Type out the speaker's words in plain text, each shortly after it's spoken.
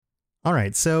All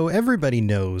right, so everybody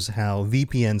knows how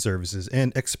VPN services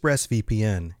and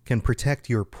ExpressVPN can protect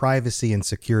your privacy and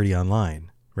security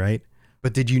online, right?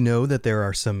 But did you know that there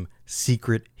are some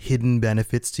secret hidden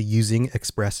benefits to using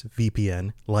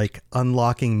ExpressVPN, like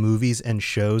unlocking movies and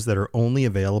shows that are only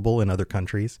available in other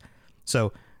countries?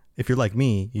 So if you're like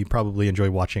me, you probably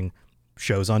enjoy watching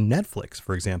shows on Netflix,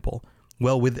 for example.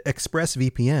 Well, with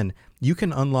ExpressVPN, you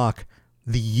can unlock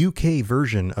the UK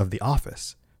version of The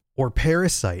Office, or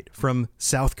Parasite from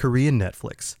South Korean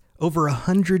Netflix. Over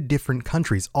 100 different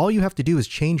countries. All you have to do is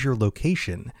change your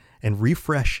location and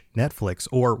refresh Netflix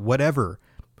or whatever,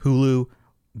 Hulu,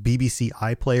 BBC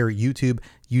iPlayer, YouTube,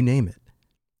 you name it.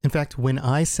 In fact, when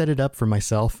I set it up for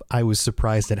myself, I was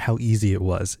surprised at how easy it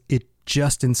was. It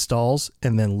just installs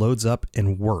and then loads up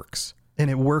and works. And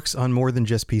it works on more than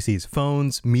just PCs,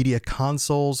 phones, media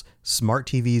consoles, smart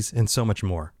TVs, and so much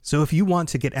more. So if you want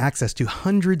to get access to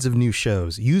hundreds of new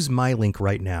shows, use my link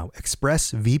right now,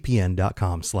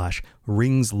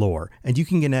 expressvpn.com/ringslore, and you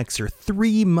can get an extra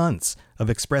 3 months of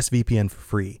ExpressVPN for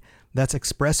free. That's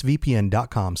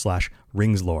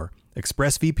expressvpn.com/ringslore.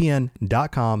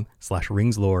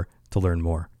 expressvpn.com/ringslore to learn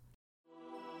more.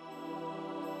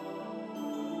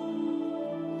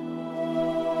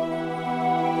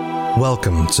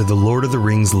 Welcome to the Lord of the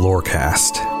Rings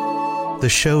Lorecast, the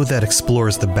show that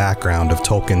explores the background of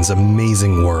Tolkien's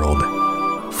amazing world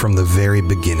from the very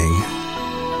beginning.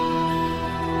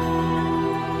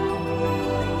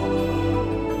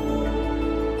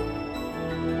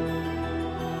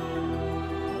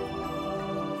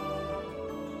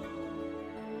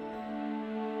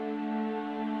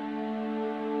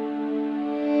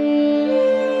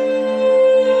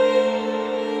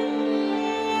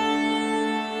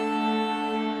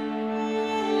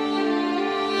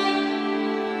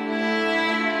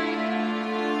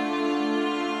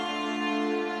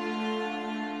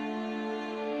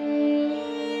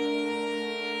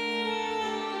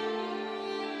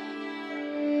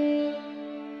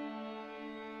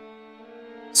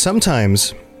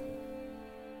 Sometimes,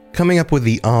 coming up with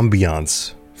the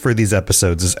ambiance for these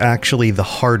episodes is actually the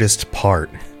hardest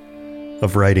part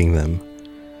of writing them.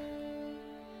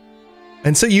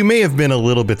 And so you may have been a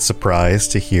little bit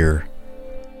surprised to hear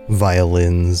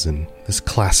violins and this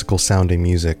classical sounding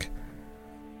music.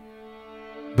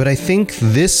 But I think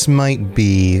this might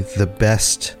be the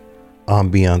best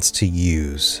ambiance to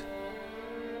use,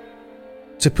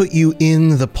 to put you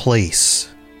in the place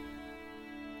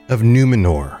of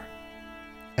Numenor,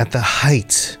 at the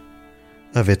height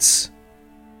of its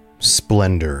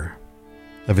splendor,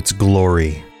 of its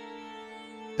glory.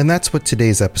 And that's what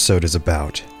today's episode is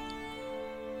about.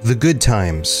 The good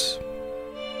times.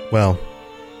 Well,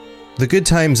 the good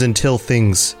times until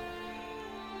things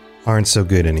aren't so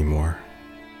good anymore.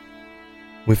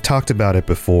 We've talked about it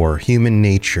before. Human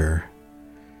nature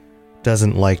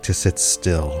doesn't like to sit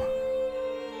still.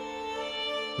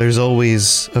 There's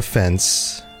always a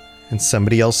fence in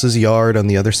somebody else's yard on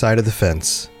the other side of the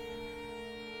fence.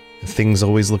 Things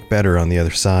always look better on the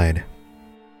other side.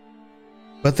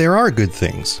 But there are good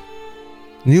things.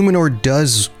 Numenor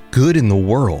does good in the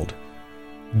world.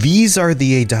 These are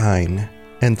the Edain.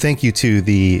 And thank you to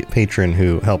the patron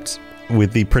who helped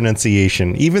with the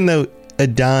pronunciation. Even though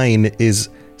Edain is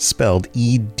spelled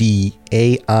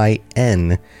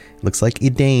E-D-A-I-N, it looks like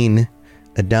Edain.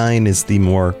 Edain is the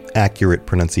more accurate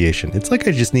pronunciation. It's like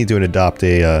I just need to adopt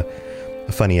a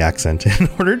funny accent in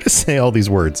order to say all these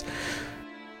words.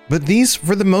 But these,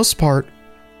 for the most part,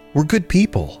 were good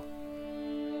people.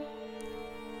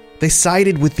 They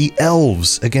sided with the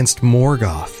elves against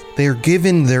Morgoth. They are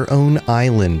given their own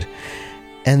island,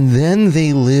 and then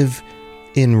they live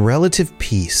in relative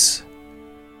peace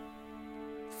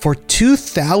for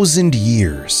 2,000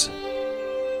 years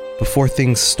before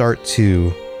things start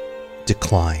to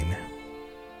decline.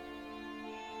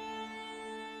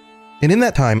 And in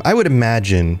that time, I would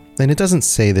imagine, and it doesn't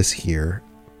say this here,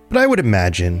 but I would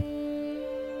imagine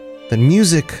that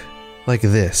music like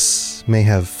this may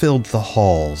have filled the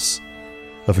halls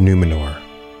of Numenor.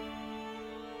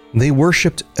 They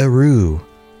worshipped Eru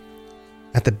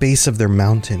at the base of their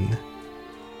mountain.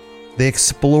 They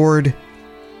explored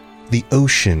the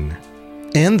ocean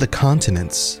and the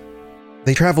continents.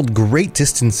 They traveled great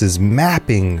distances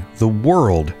mapping the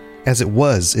world as it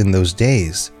was in those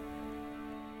days.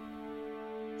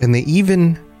 And they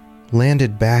even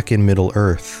landed back in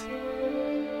Middle-earth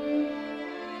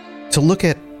to look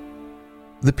at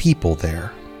the people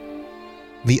there,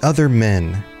 the other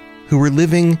men who were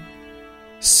living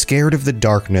scared of the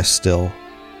darkness still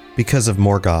because of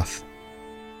Morgoth.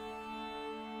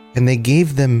 And they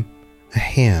gave them a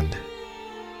hand.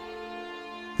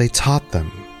 They taught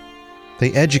them.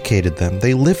 They educated them.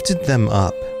 They lifted them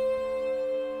up.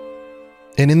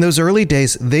 And in those early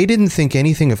days, they didn't think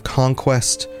anything of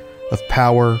conquest, of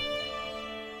power.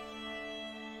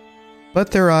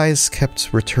 But their eyes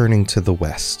kept returning to the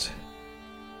west.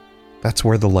 That's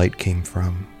where the light came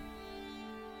from.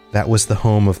 That was the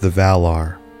home of the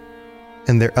Valar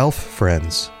and their elf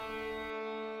friends.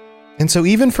 And so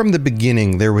even from the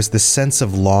beginning, there was this sense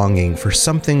of longing for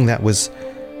something that was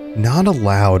not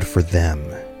allowed for them.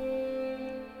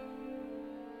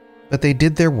 But they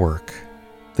did their work.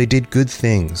 They did good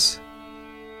things.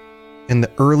 And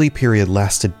the early period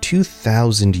lasted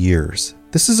 2,000 years.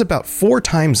 This is about 4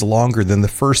 times longer than the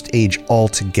First Age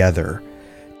altogether.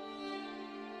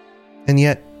 And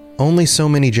yet, only so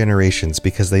many generations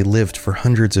because they lived for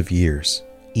hundreds of years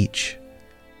each.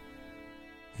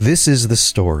 This is the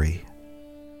story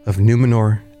of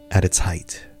Numenor at its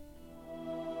height.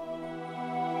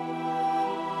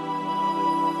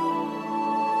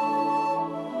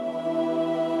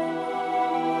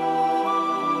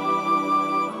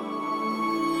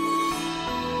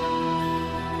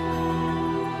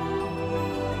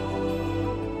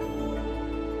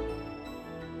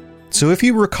 So if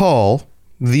you recall,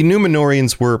 the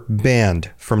Numenorians were banned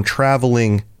from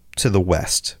traveling to the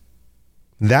west.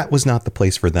 That was not the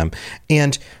place for them.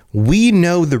 And we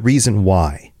know the reason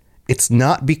why. It's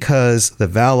not because the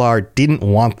Valar didn't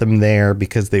want them there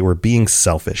because they were being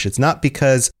selfish. It's not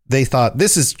because they thought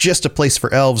this is just a place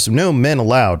for elves, no men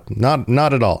allowed. Not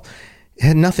at all. It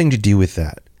had nothing to do with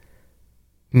that.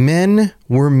 Men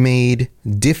were made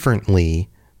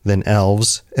differently than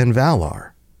elves and Valar.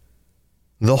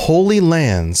 The Holy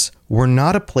Lands were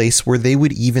not a place where they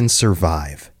would even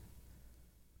survive.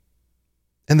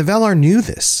 And the Valar knew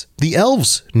this. The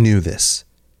elves knew this.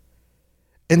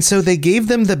 And so they gave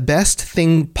them the best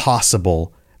thing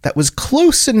possible that was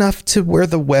close enough to where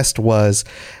the West was,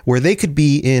 where they could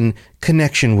be in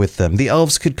connection with them. The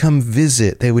elves could come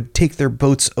visit. They would take their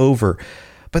boats over.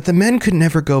 But the men could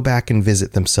never go back and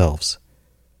visit themselves.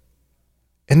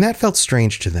 And that felt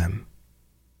strange to them.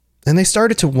 And they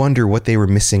started to wonder what they were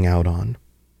missing out on.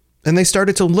 And they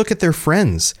started to look at their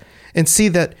friends and see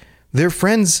that their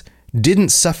friends didn't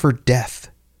suffer death.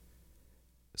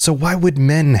 So why would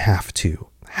men have to?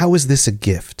 How is this a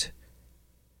gift?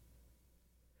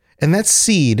 And that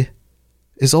seed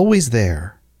is always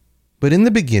there. But in the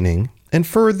beginning, and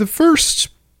for the first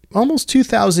almost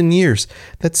 2,000 years,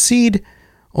 that seed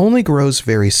only grows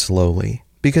very slowly.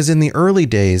 Because in the early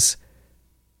days,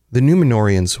 the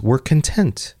Numenorians were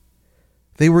content.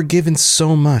 They were given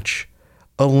so much,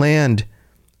 a land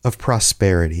of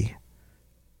prosperity,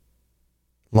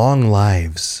 long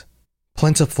lives,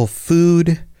 plentiful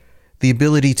food, the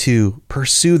ability to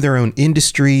pursue their own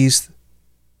industries,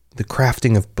 the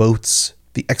crafting of boats,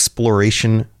 the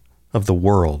exploration of the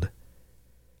world.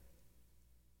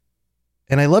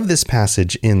 And I love this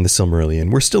passage in the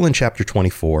Silmarillion. We're still in chapter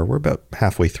 24. We're about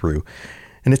halfway through.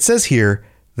 And it says here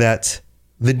that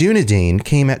the Dunedain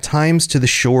came at times to the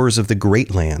shores of the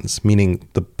Great Lands, meaning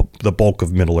the bulk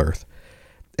of Middle-earth.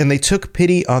 And they took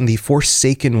pity on the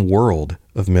forsaken world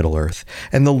of Middle-earth.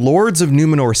 And the lords of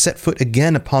Numenor set foot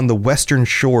again upon the western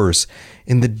shores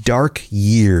in the dark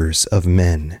years of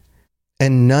men.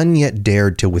 And none yet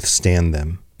dared to withstand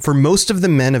them. For most of the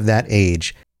men of that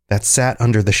age that sat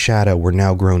under the shadow were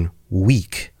now grown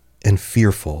weak and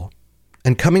fearful.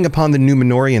 And coming upon the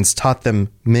Numenorians taught them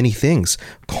many things.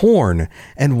 Corn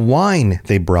and wine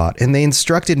they brought, and they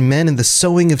instructed men in the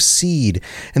sowing of seed,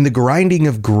 and the grinding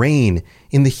of grain,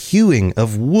 in the hewing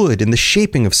of wood, and the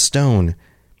shaping of stone,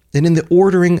 and in the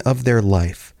ordering of their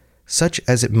life, such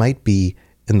as it might be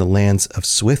in the lands of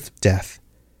swift death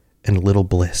and little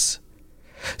bliss.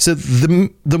 So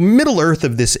the Middle Earth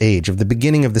of this age, of the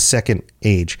beginning of the Second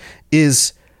Age,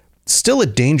 is still a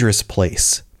dangerous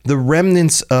place. The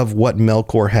remnants of what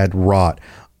Melkor had wrought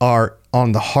are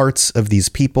on the hearts of these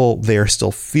people. They are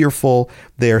still fearful.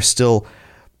 They are still...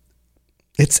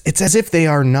 It's as if they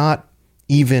are not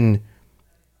even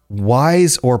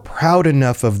wise or proud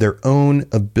enough of their own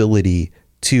ability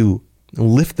to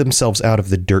lift themselves out of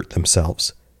the dirt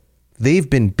themselves. They've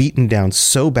been beaten down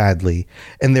so badly,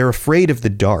 and they're afraid of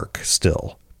the dark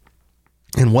still.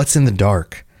 And what's in the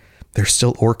dark? There's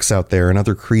still orcs out there and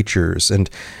other creatures, and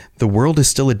the world is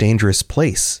still a dangerous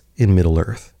place in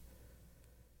Middle-earth.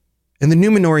 And the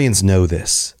Numenorians know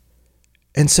this,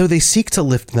 and so they seek to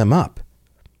lift them up.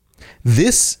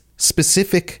 This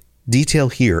specific detail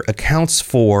here accounts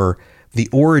for the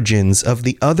origins of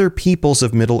the other peoples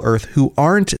of Middle-earth who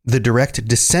aren't the direct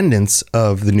descendants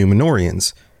of the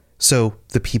Numenorians. So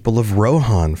the people of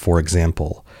Rohan, for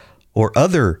example, or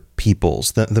other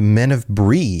peoples, the men of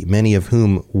Bree, many of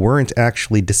whom weren't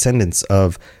actually descendants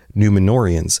of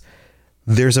Numenorians.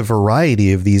 There's a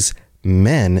variety of these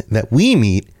men that we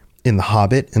meet in The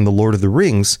Hobbit and The Lord of the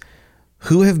Rings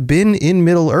who have been in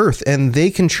Middle-earth, and they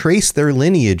can trace their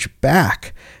lineage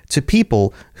back to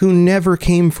people who never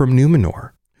came from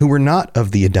Numenor, who were not of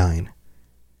the Edain.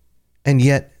 And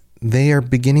yet they are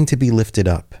beginning to be lifted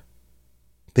up.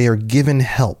 They are given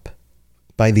help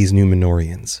by these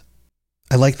Numenorians.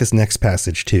 I like this next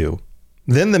passage too.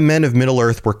 Then the men of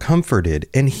Middle-earth were comforted,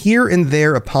 and here and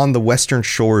there upon the western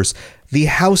shores the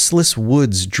houseless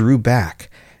woods drew back,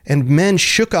 and men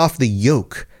shook off the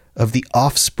yoke of the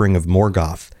offspring of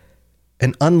Morgoth,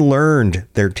 and unlearned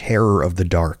their terror of the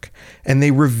dark, and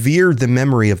they revered the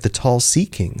memory of the tall sea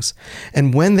kings.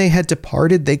 And when they had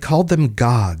departed, they called them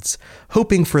gods,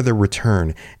 hoping for their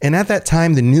return. And at that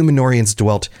time the Numenorians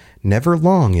dwelt never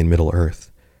long in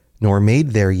Middle-earth, nor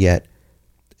made there yet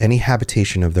any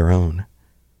habitation of their own.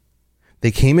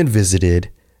 They came and visited,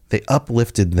 they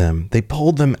uplifted them, they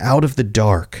pulled them out of the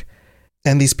dark,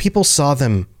 and these people saw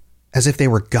them as if they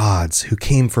were gods who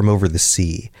came from over the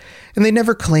sea. And they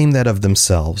never claimed that of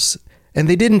themselves, and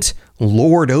they didn't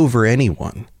lord over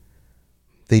anyone.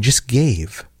 They just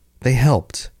gave, they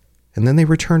helped, and then they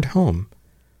returned home.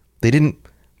 They didn't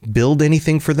build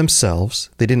anything for themselves,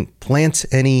 they didn't plant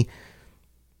any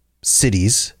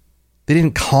cities, they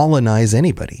didn't colonize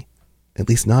anybody, at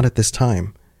least not at this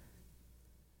time.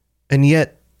 And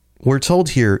yet, we're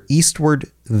told here,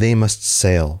 eastward they must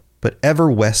sail, but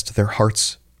ever west their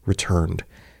hearts returned.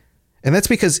 And that's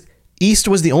because east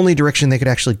was the only direction they could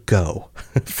actually go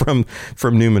from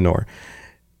Numenor.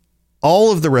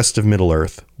 All of the rest of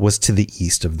Middle-earth was to the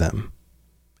east of them.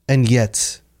 And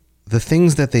yet, the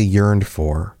things that they yearned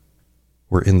for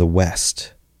were in the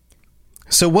west.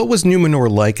 So what was Numenor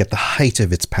like at the height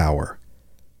of its power?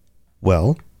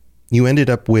 Well, you ended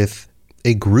up with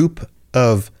a group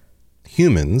of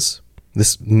humans,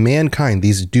 this mankind,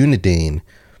 these Dunedain,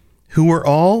 who were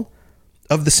all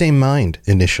of the same mind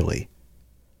initially.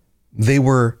 They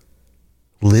were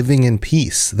living in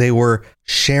peace. They were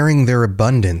sharing their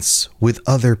abundance with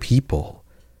other people.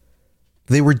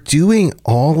 They were doing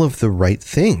all of the right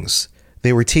things.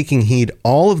 They were taking heed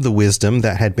all of the wisdom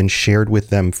that had been shared with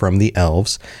them from the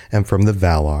elves and from the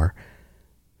Valar.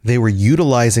 They were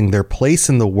utilizing their place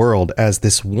in the world as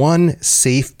this one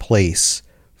safe place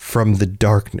from the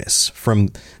darkness, from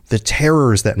the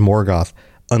terrors that Morgoth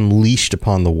unleashed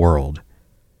upon the world.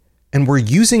 And we're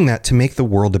using that to make the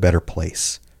world a better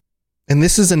place. And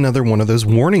this is another one of those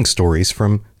warning stories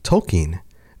from Tolkien.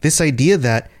 This idea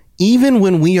that even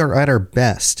when we are at our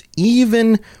best,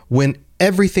 even when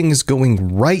everything is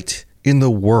going right in the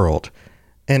world,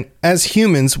 and as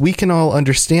humans, we can all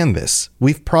understand this.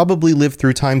 We've probably lived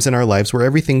through times in our lives where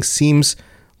everything seems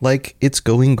like it's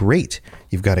going great.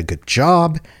 You've got a good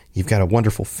job, you've got a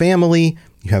wonderful family,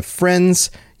 you have friends,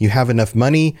 you have enough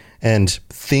money and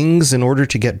things in order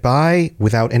to get by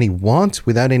without any want,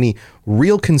 without any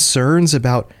real concerns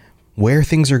about where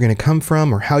things are going to come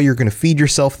from or how you're going to feed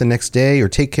yourself the next day or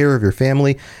take care of your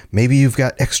family. Maybe you've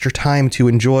got extra time to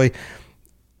enjoy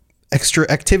extra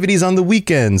activities on the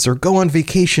weekends or go on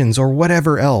vacations or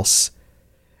whatever else.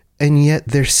 And yet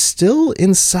there's still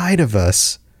inside of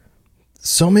us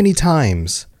so many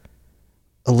times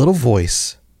a little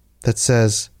voice that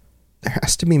says there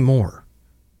has to be more.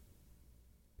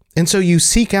 And so you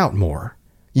seek out more.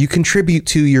 You contribute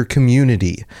to your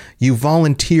community. You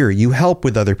volunteer. You help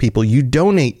with other people. You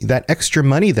donate that extra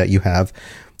money that you have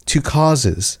to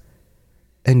causes.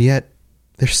 And yet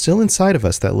there's still inside of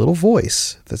us that little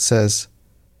voice that says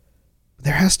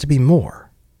there has to be more.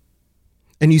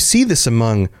 And you see this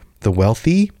among the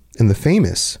wealthy and the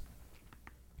famous.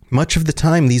 Much of the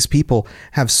time, these people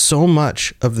have so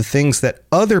much of the things that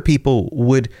other people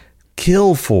would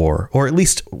kill for, or at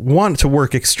least want to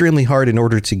work extremely hard in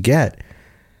order to get.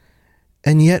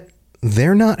 And yet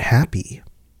they're not happy.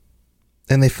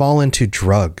 And they fall into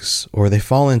drugs, or they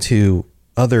fall into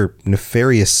other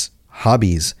nefarious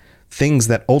hobbies, things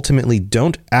that ultimately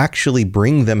don't actually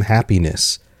bring them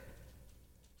happiness.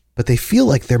 But they feel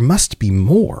like there must be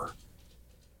more.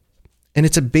 And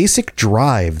it's a basic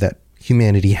drive that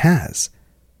humanity has.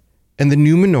 And the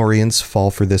Numenorians fall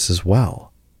for this as well.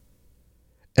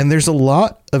 And there's a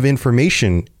lot of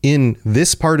information in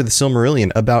this part of the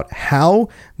Silmarillion about how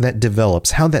that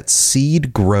develops, how that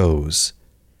seed grows.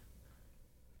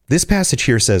 This passage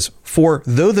here says, "For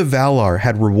though the Valar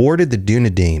had rewarded the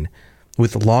Dunedain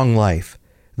with long life,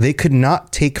 they could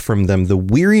not take from them the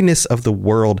weariness of the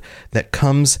world that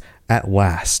comes at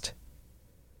last.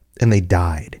 And they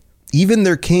died, even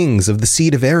their kings of the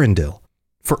seed of Arendil,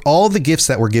 For all the gifts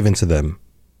that were given to them,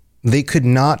 they could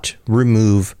not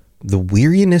remove the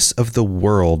weariness of the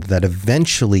world that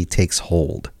eventually takes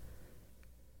hold.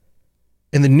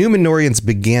 And the Numenorians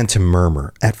began to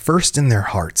murmur, at first in their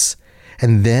hearts,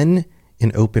 and then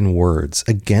in open words,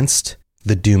 against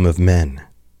the doom of men,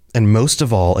 and most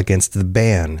of all against the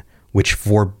ban which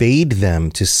forbade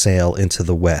them to sail into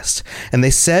the west. And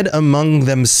they said among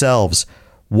themselves,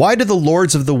 why do the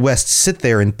lords of the west sit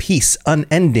there in peace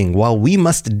unending, while we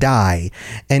must die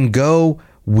and go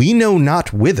we know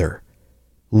not whither,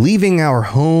 leaving our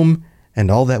home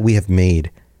and all that we have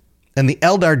made? And the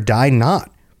Eldar die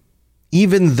not,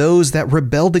 even those that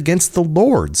rebelled against the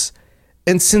lords.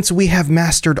 And since we have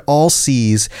mastered all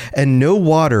seas, and no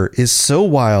water is so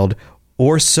wild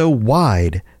or so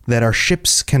wide that our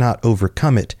ships cannot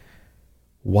overcome it,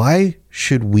 why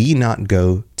should we not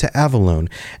go to Avalon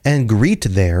and greet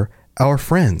there our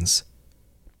friends?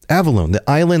 Avalon, the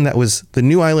island that was the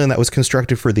new island that was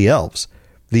constructed for the elves,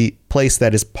 the place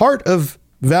that is part of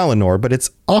Valinor, but it's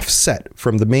offset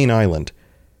from the main island.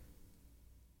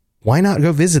 Why not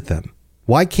go visit them?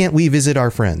 Why can't we visit our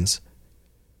friends?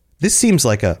 This seems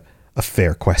like a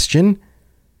fair question.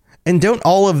 And don't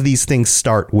all of these things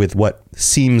start with what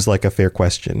seems like a fair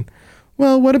question?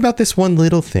 Well, what about this one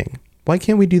little thing? Why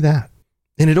can't we do that?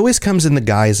 And it always comes in the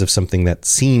guise of something that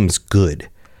seems good.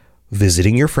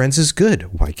 Visiting your friends is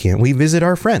good. Why can't we visit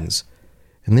our friends?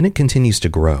 And then it continues to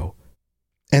grow.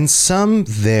 And some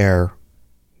there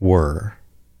were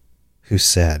who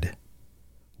said,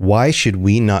 why should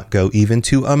we not go even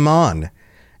to Aman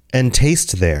and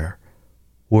taste there,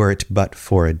 were it but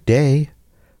for a day,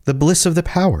 the bliss of the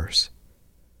powers?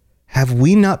 Have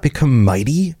we not become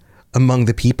mighty among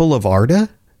the people of Arda?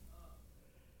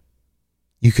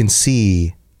 You can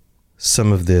see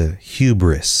some of the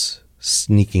hubris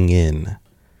sneaking in,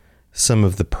 some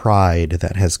of the pride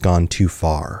that has gone too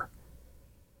far.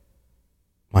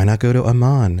 Why not go to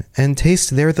Aman and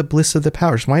taste there the bliss of the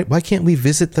powers? Why can't we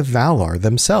visit the Valar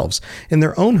themselves in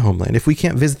their own homeland? If we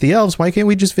can't visit the elves, why can't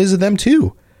we just visit them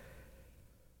too?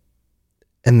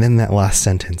 And then that last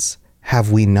sentence,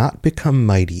 have we not become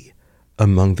mighty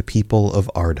among the people of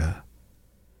Arda?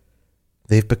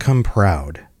 They've become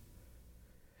proud.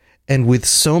 And with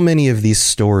so many of these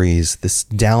stories, this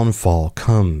downfall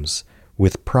comes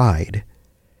with pride.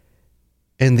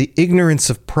 And the ignorance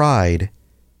of pride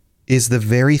is the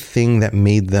very thing that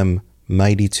made them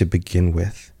mighty to begin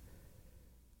with.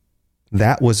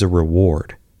 That was a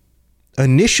reward.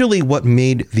 Initially, what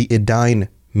made the Edain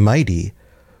mighty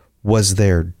was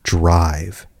their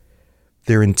drive,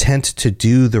 their intent to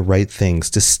do the right things,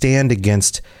 to stand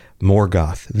against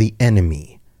Morgoth, the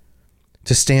enemy,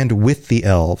 to stand with the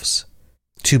elves,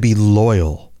 to be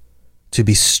loyal, to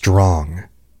be strong.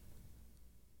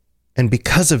 And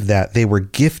because of that, they were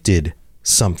gifted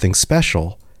something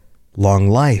special. Long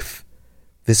life,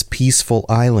 this peaceful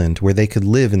island where they could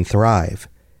live and thrive.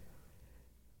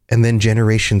 And then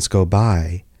generations go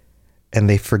by, and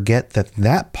they forget that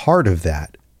that part of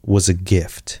that was a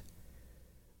gift.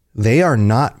 They are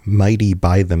not mighty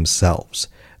by themselves.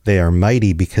 They are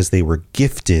mighty because they were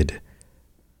gifted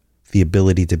the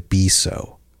ability to be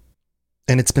so.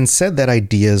 And it's been said that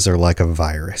ideas are like a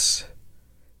virus.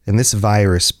 And this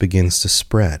virus begins to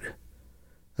spread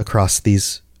across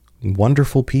these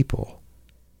wonderful people.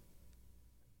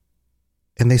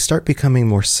 And they start becoming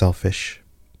more selfish,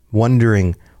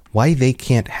 wondering why they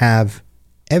can't have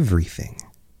everything.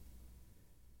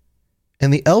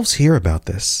 And the elves hear about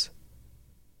this,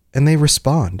 and they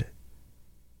respond.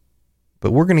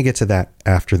 But we're going to get to that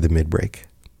after the mid-break,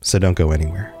 so don't go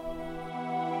anywhere.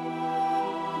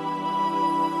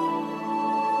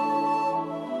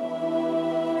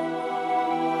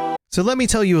 So let me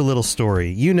tell you a little story.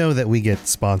 You know that we get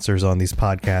sponsors on these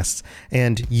podcasts,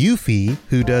 and Eufy,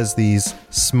 who does these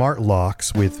smart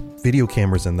locks with video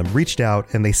cameras in them, reached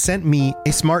out and they sent me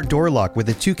a smart door lock with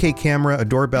a 2K camera, a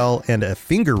doorbell, and a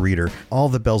finger reader, all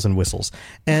the bells and whistles.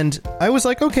 And I was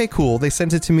like, okay, cool. They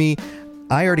sent it to me.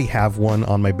 I already have one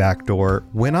on my back door.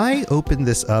 When I opened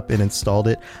this up and installed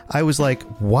it, I was like,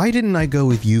 why didn't I go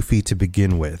with Eufy to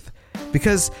begin with?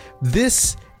 Because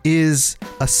this is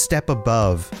a step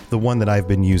above the one that I've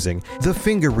been using. The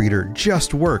finger reader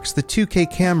just works. The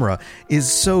 2K camera is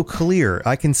so clear.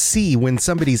 I can see when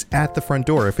somebody's at the front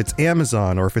door, if it's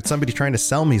Amazon or if it's somebody trying to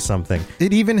sell me something.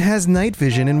 It even has night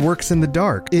vision and works in the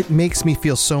dark. It makes me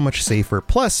feel so much safer.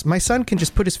 Plus, my son can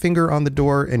just put his finger on the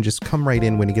door and just come right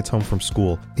in when he gets home from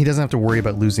school. He doesn't have to worry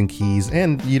about losing keys,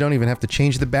 and you don't even have to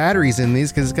change the batteries in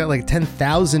these because it's got like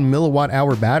 10,000 milliwatt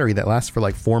hour battery that lasts for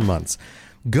like 4 months.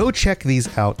 Go check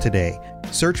these out today.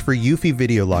 Search for Eufy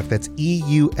Video Lock, that's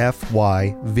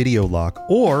EUFY Video Lock,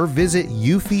 or visit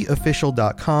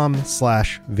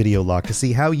eufyofficial.com/video lock to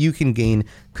see how you can gain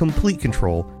complete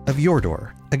control of your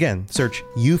door. Again, search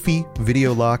Eufy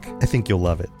Video Lock. I think you'll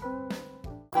love it.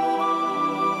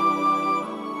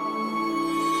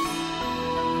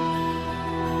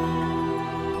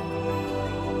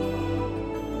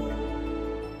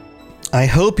 I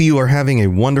hope you are having a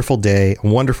wonderful day, a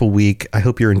wonderful week. I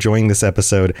hope you're enjoying this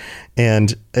episode.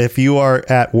 And if you are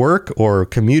at work or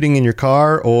commuting in your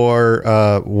car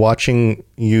or watching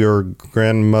your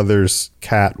grandmother's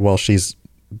cat while she's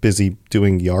busy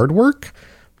doing yard work,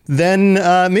 then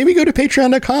maybe go to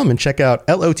patreon.com and check out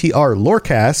LOTR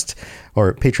Lorecast,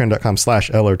 or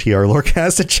patreon.com/LOTR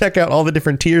Lorecast, to check out all the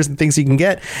different tiers and things you can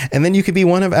get. And then you could be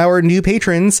one of our new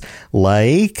patrons,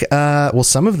 like,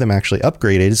 some of them actually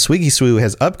upgraded. Swiggy Swoo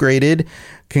has upgraded.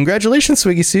 Congratulations,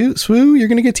 Swiggy Swoo. You're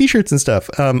going to get t-shirts and stuff.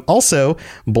 Also,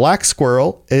 Black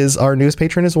Squirrel is our newest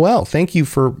patron as well. Thank you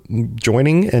for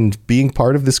joining and being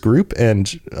part of this group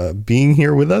and being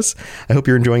here with us. I hope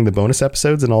you're enjoying the bonus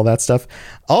episodes and all that stuff.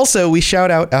 Also, we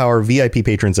shout out our VIP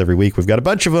patrons every week. We've got a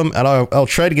bunch of them, and I'll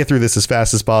try to get through this as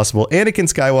fast as possible.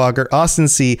 Anakin Skywalker, Austin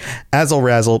C, Azel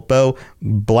Razzle, Bo,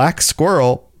 Black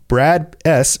Squirrel, Brad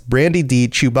S, Brandy D,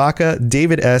 Chewbacca,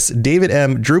 David S, David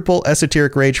M, Drupal,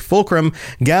 Esoteric Rage, Fulcrum,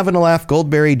 Gavin Alaf,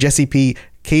 Goldberry, Jesse P,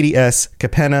 Katie S,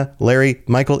 Capenna, Larry,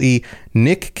 Michael E,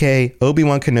 Nick K,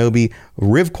 Obi-Wan Kenobi,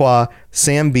 Rivqua,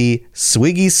 Sam B,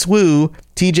 Swiggy Swoo,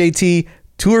 TJT,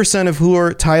 Tour Son of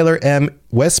Hoor, Tyler M,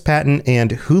 Wes Patton,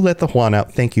 and Who Let the Juan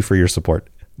Out. Thank you for your support.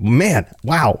 Man,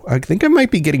 wow. I think I might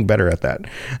be getting better at that.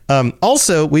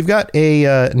 Also, we've got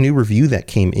a new review that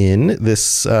came in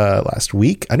this last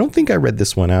week. I don't think I read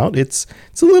this one out. It's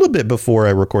a little bit before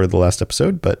I recorded the last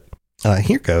episode, but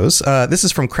here goes. This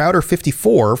is from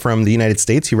Crowder54 from the United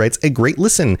States. He writes, "A great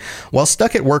listen. While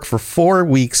stuck at work for 4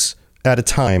 weeks at a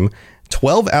time,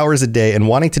 12 hours a day, and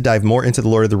wanting to dive more into the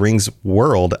Lord of the Rings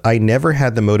world, I never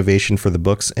had the motivation for the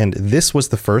books, and this was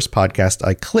the first podcast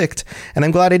I clicked, and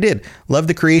I'm glad I did. Love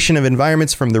the creation of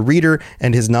environments from the reader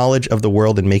and his knowledge of the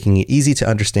world and making it easy to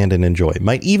understand and enjoy.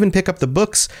 Might even pick up the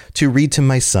books to read to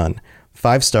my son.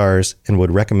 5 stars, and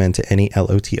would recommend to any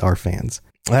LOTR fans."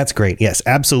 That's great. Yes,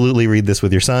 absolutely read this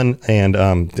with your son, and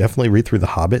definitely read through The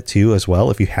Hobbit too as well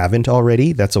if you haven't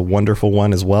already. That's a wonderful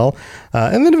one as well.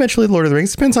 And then eventually Lord of the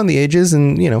Rings. Depends on the ages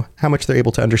and, how much they're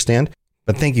able to understand.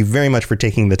 But thank you very much for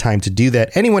taking the time to do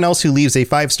that. Anyone else who leaves a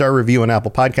 5-star review on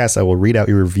Apple Podcasts, I will read out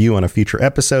your review on a future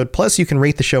episode. Plus, you can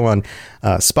rate the show on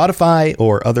Spotify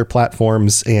or other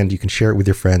platforms, and you can share it with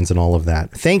your friends and all of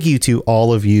that. Thank you to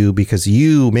all of you, because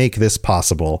you make this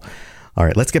possible. All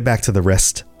right, let's get back to the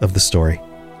rest of the story.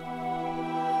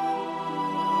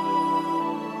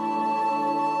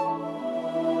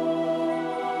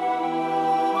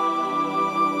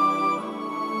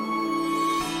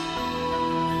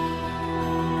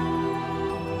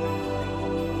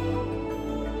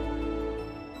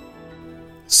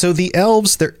 So the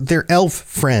elves, they're elf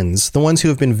friends, the ones who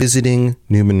have been visiting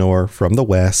Numenor from the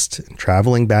west,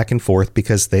 traveling back and forth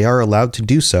because they are allowed to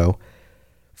do so,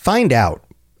 find out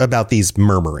about these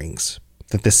murmurings,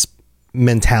 that this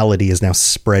mentality is now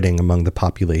spreading among the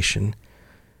population.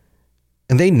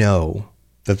 And they know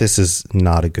that this is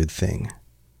not a good thing.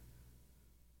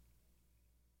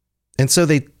 And so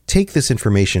they take this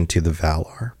information to the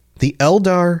Valar. The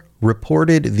Eldar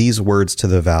reported these words to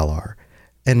the Valar,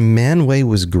 and Manwë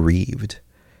was grieved,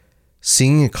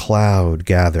 seeing a cloud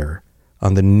gather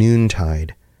on the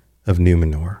noontide of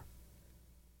Numenor.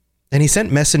 And he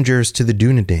sent messengers to the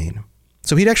Dunedain.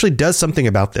 So he actually does something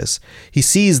about this. He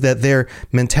sees that their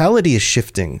mentality is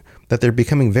shifting, that they're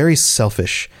becoming very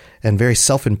selfish and very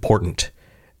self-important.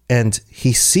 And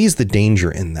he sees the danger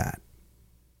in that.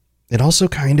 It also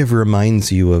kind of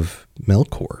reminds you of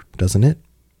Melkor, doesn't it?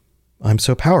 I'm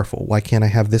so powerful. Why can't I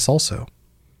have this also?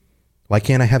 Why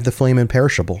can't I have the flame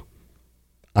imperishable?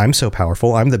 I'm so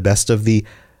powerful. I'm the best of the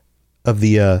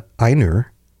Ainur.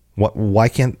 Why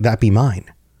can't that be mine?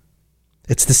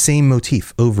 It's the same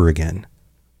motif over again.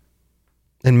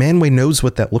 And Manwë knows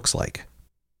what that looks like.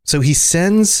 So he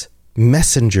sends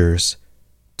messengers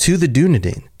to the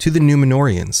Dunedain, to the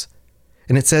Númenóreans.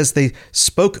 And it says they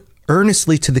spoke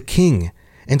earnestly to the king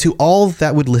and to all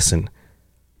that would listen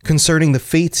concerning the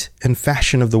fate and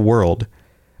fashion of the world.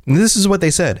 And this is what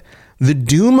they said. The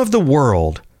doom of the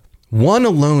world, one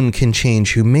alone can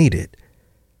change who made it.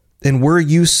 And were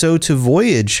you so to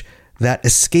voyage that,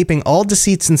 escaping all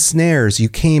deceits and snares, you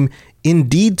came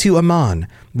indeed to Aman,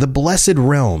 the blessed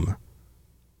realm,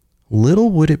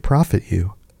 little would it profit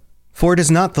you For it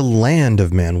is not the land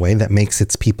of Manwë that makes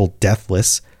its people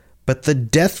deathless, but the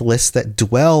deathless that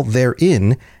dwell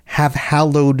therein have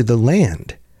hallowed the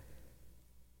land.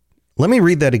 Let me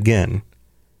read that again.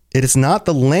 It is not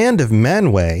the land of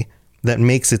Manwë that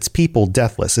makes its people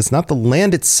deathless. It's not the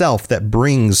land itself that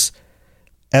brings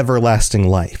everlasting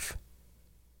life.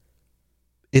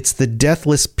 It's the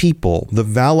deathless people, the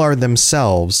Valar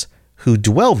themselves, who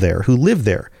dwell there, who live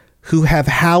there, who have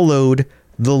hallowed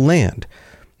the land.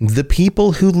 The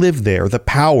people who live there, the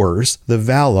powers, the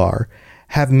Valar,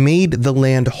 have made the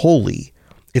land holy.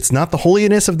 It's not the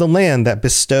holiness of the land that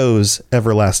bestows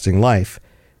everlasting life.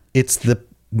 It's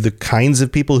the kinds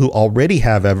of people who already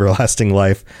have everlasting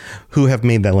life who have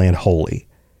made that land holy.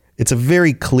 It's a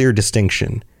very clear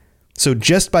distinction. So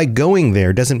just by going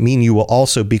there doesn't mean you will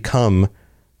also become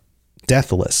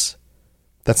deathless.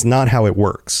 That's not how it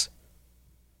works.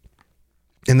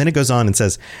 And then it goes on and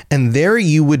says, and there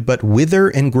you would but wither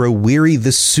and grow weary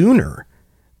the sooner,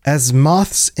 as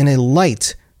moths in a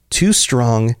light too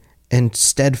strong and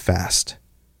steadfast.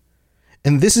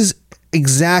 And this is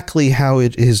exactly how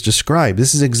it is described.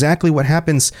 This is exactly what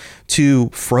happens to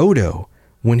Frodo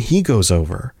when he goes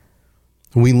over.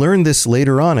 We learn this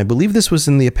later on. I believe this was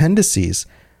in the appendices.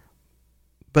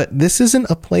 But this isn't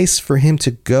a place for him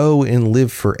to go and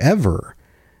live forever.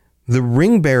 The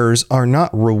ring bearers are not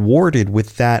rewarded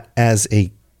with that as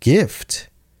a gift.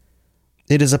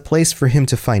 It is a place for him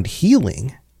to find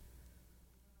healing.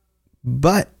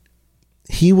 But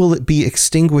he will be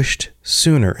extinguished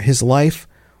sooner. His life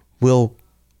will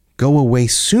go away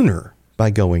sooner by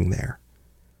going there,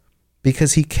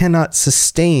 because he cannot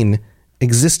sustain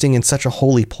existing in such a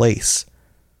holy place.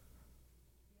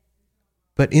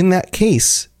 But in that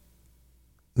case,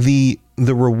 the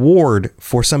reward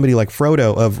for somebody like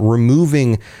Frodo of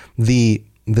removing the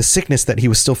sickness that he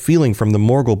was still feeling from the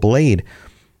Morgul blade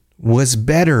was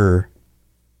better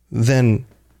than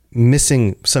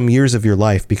missing some years of your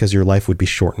life because your life would be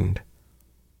shortened.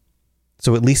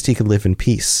 So at least he could live in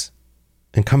peace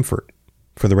and comfort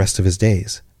for the rest of his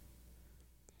days.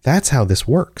 That's how this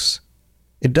works.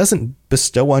 It doesn't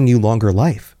bestow on you longer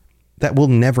life. That will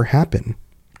never happen.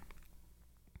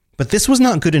 But this was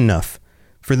not good enough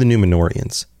for the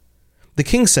Numenorians. The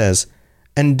king says,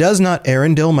 and does not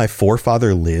Arundel my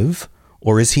forefather live?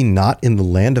 Or is he not in the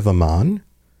land of Aman?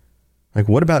 Like,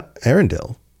 what about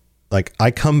Arundel? Like,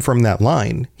 I come from that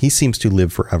line. He seems to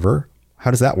live forever.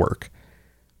 How does that work?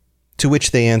 To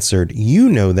which they answered, you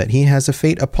know that he has a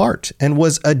fate apart, and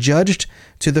was adjudged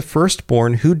to the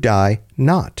firstborn who die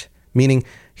not. Meaning,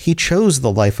 he chose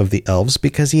the life of the elves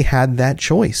because he had that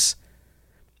choice.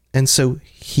 And so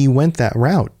he went that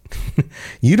route.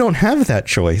 You don't have that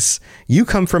choice. You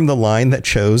come from the line that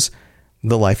chose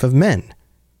the life of men.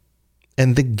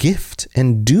 And the gift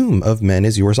and doom of men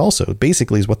is yours also,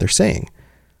 basically is what they're saying.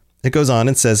 It goes on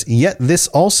and says, yet this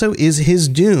also is his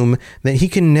doom, that he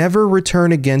can never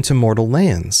return again to mortal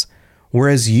lands.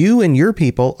 Whereas you and your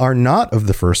people are not of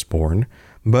the firstborn,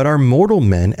 but are mortal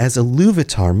men as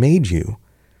Iluvatar made you.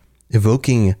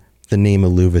 Evoking the name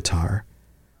Iluvatar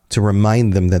to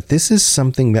remind them that this is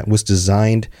something that was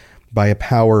designed by a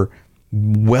power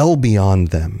well beyond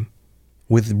them,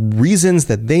 with reasons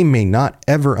that they may not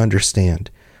ever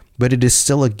understand, but it is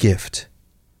still a gift.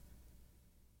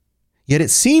 Yet it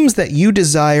seems that you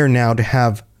desire now to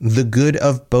have the good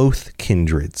of both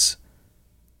kindreds.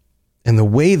 And the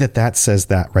way that that says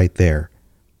that right there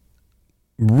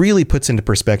really puts into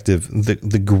perspective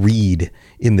the greed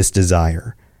in this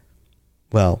desire.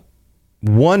 Well,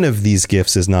 one of these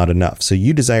gifts is not enough. So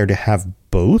you desire to have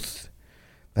both?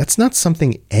 That's not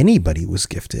something anybody was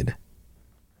gifted.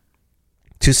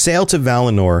 To sail to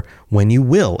Valinor when you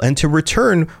will, and to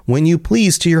return when you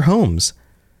please to your homes.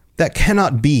 That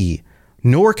cannot be,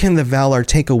 nor can the Valar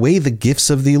take away the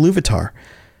gifts of the Iluvatar.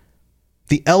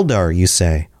 The Eldar, you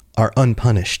say, are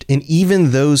unpunished, and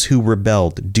even those who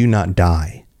rebelled do not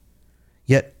die.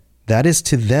 Yet that is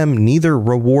to them neither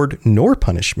reward nor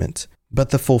punishment, but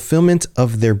the fulfillment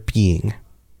of their being.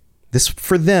 This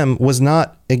for them was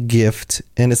not a gift,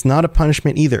 and it's not a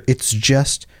punishment either. It's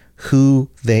just who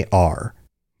they are.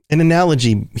 An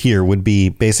analogy here would be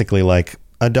basically like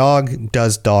a dog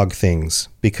does dog things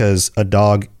because a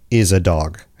dog is a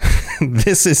dog.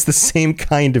 This is the same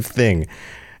kind of thing.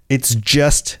 It's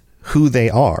just who they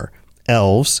are.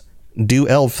 Elves do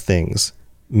elf things.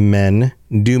 Men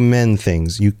do men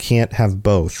things. You can't have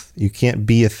both. You can't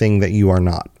be a thing that you are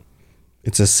not.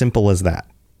 It's as simple as that.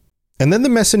 And then the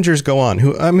messengers go on,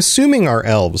 who I'm assuming are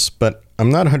elves, but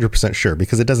I'm not 100% sure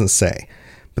because it doesn't say.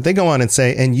 But they go on and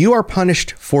say, and you are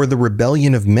punished for the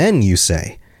rebellion of men, you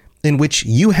say, in which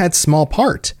you had small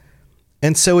part.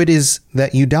 and so it is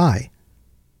that you die.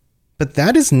 But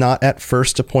that is not at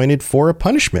first appointed for a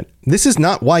punishment. This is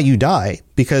not why you die,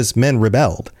 because men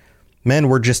rebelled. Men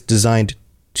were just designed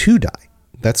to die.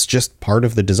 That's just part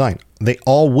of the design. They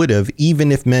all would have,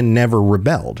 even if men never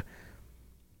rebelled.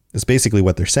 That's basically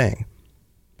what they're saying.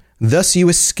 Thus you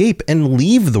escape and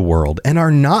leave the world and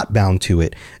are not bound to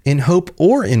it in hope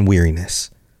or in weariness,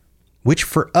 which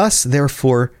for us,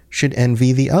 therefore, should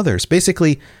envy the others.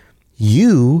 Basically,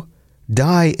 you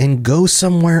die and go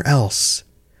somewhere else.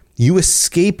 You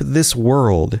escape this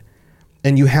world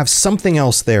and you have something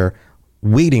else there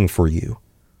waiting for you.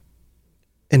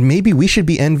 And maybe we should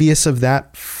be envious of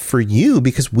that for you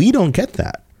because we don't get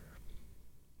that.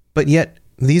 But yet,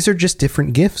 these are just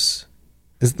different gifts.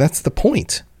 That's the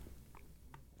point.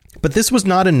 But this was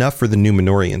not enough for the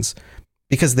Numenorians,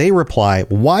 because they reply,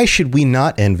 why should we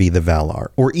not envy the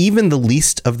Valar, or even the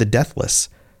least of the deathless?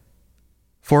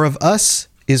 For of us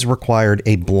is required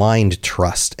a blind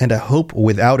trust and a hope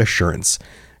without assurance,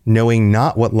 knowing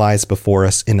not what lies before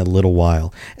us in a little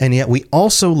while. And yet we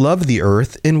also love the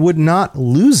earth and would not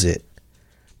lose it.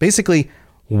 Basically,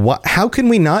 how can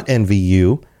we not envy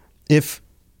you if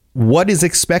what is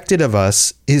expected of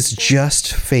us is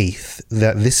just faith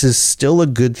that this is still a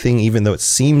good thing, even though it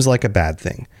seems like a bad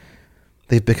thing?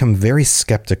 They've become very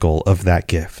skeptical of that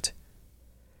gift.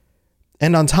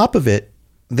 And on top of it,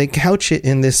 they couch it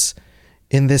in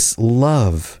this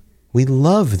love. We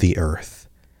love the earth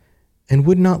and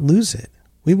would not lose it.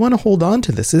 We want to hold on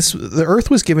to this. The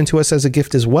earth was given to us as a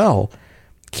gift as well.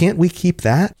 Can't we keep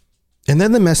that? And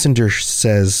then the messenger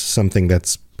says something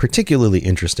that's particularly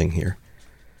interesting here.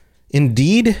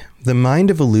 Indeed, the mind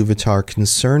of Iluvatar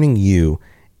concerning you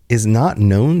is not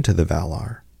known to the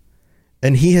Valar,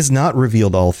 and he has not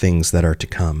revealed all things that are to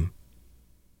come.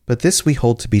 But this we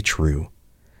hold to be true,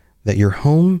 that your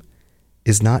home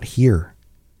is not here,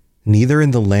 neither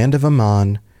in the land of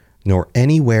Aman, nor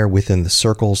anywhere within the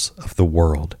circles of the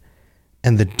world.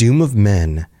 And the doom of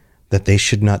men, that they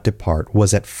should not depart,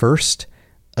 was at first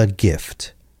a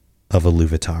gift of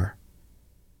Iluvatar.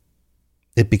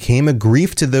 It became a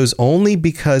grief to those only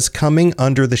because, coming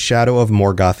under the shadow of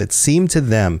Morgoth, it seemed to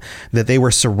them that they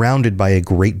were surrounded by a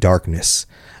great darkness,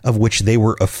 of which they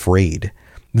were afraid.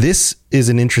 This is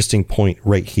an interesting point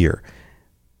right here.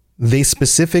 They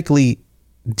specifically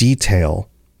detail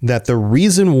that the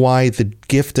reason why the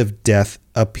gift of death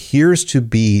appears to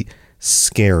be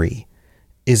scary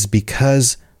is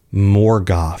because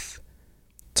Morgoth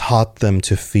taught them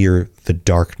to fear the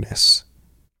darkness.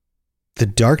 The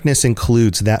darkness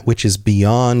includes that which is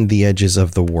beyond the edges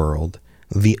of the world,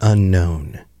 the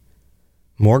unknown.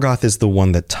 Morgoth is the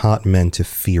one that taught men to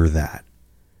fear that,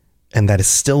 and that is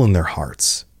still in their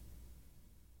hearts.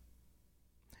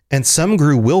 And some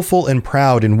grew willful and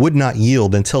proud and would not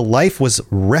yield until life was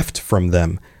reft from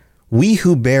them. We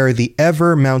who bear the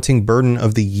ever-mounting burden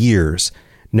of the years.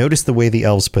 Notice the way the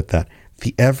elves put that.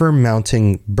 The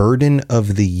ever-mounting burden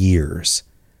of the years.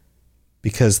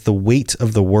 Because the weight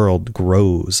of the world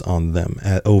grows on them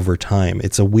over time.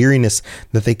 It's a weariness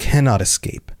that they cannot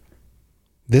escape.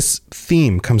 This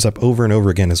theme comes up over and over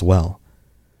again as well.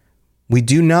 We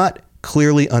do not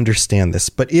clearly understand this,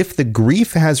 but if the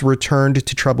grief has returned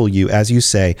to trouble you, as you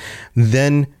say,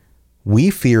 then we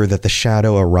fear that the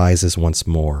shadow arises once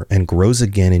more and grows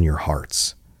again in your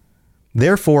hearts.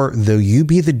 Therefore, though you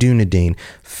be the Dunedain,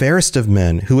 fairest of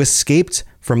men, who escaped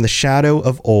from the shadow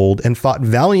of old and fought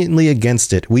valiantly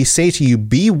against it, we say to you,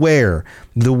 beware,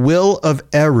 the will of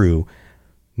Eru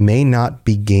may not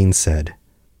be gainsaid.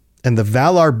 And the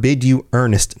Valar bid you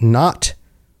earnest not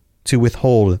to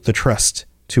withhold the trust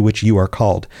to which you are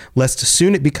called, lest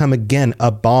soon it become again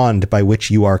a bond by which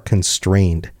you are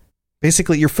constrained.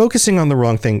 Basically, you're focusing on the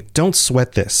wrong thing. Don't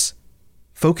sweat this.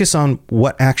 Focus on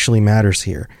what actually matters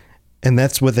here. And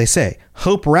that's what they say.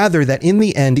 Hope rather that in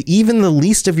the end, even the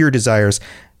least of your desires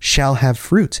shall have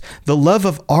fruit. The love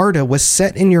of Arda was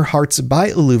set in your hearts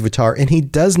by Iluvatar, and he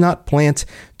does not plant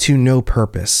to no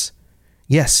purpose.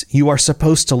 Yes, you are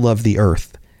supposed to love the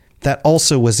earth. That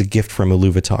also was a gift from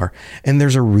Iluvatar, and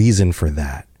there's a reason for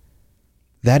that.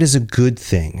 That is a good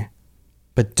thing.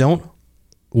 But don't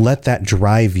let that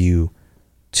drive you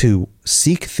to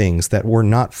seek things that were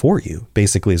not for you,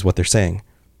 basically is what they're saying.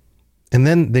 And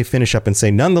then they finish up and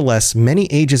say, nonetheless, many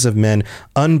ages of men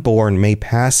unborn may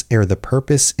pass ere the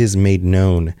purpose is made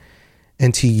known.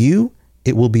 And to you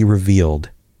it will be revealed,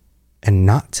 and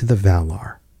not to the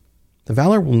Valar. The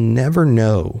Valar will never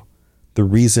know the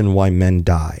reason why men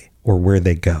die or where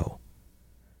they go.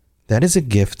 That is a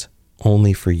gift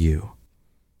only for you.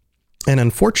 And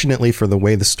unfortunately for the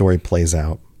way the story plays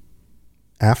out,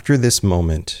 after this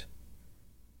moment,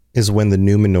 is when the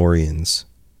Numenorians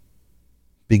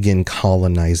begin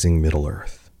colonizing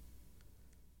Middle-earth.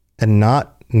 And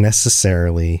not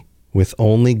necessarily with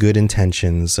only good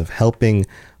intentions of helping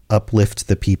uplift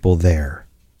the people there.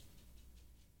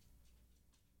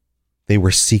 They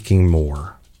were seeking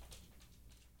more.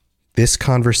 This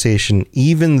conversation,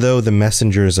 even though the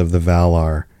messengers of the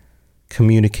Valar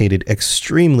communicated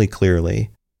extremely clearly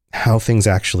how things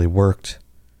actually worked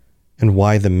and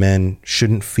why the men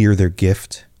shouldn't fear their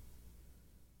gift,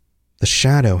 the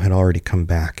shadow had already come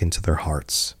back into their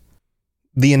hearts.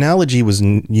 The analogy was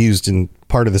used in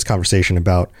part of this conversation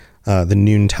about the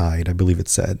noontide, I believe it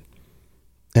said.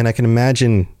 And I can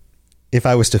imagine if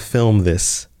I was to film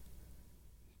this,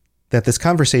 that this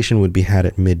conversation would be had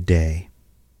at midday,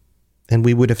 and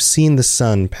we would have seen the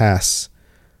sun pass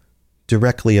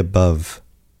directly above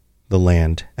the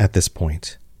land at this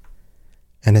point.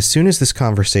 And as soon as this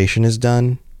conversation is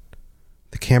done,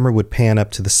 the camera would pan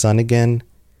up to the sun again,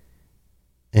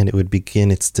 and it would begin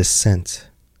its descent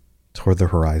toward the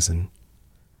horizon.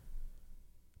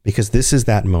 Because this is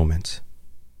that moment.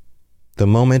 The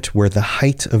moment where the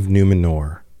height of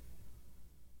Numenor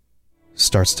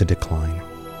starts to decline.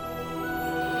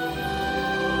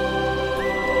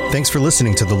 Thanks for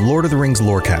listening to the Lord of the Rings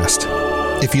Lorecast.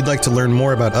 If you'd like to learn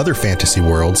more about other fantasy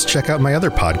worlds, check out my other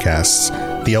podcasts,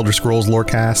 The Elder Scrolls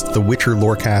Lorecast, The Witcher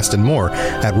Lorecast, and more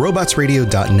at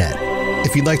robotsradio.net.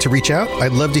 If you'd like to reach out,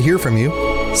 I'd love to hear from you.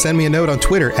 Send me a note on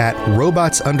Twitter at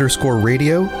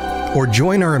robots_radio, or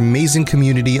join our amazing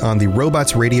community on the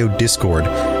Robots Radio Discord.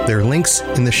 There are links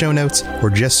in the show notes, or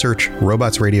just search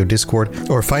Robots Radio Discord,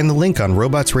 or find the link on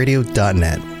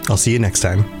robotsradio.net. I'll see you next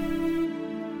time.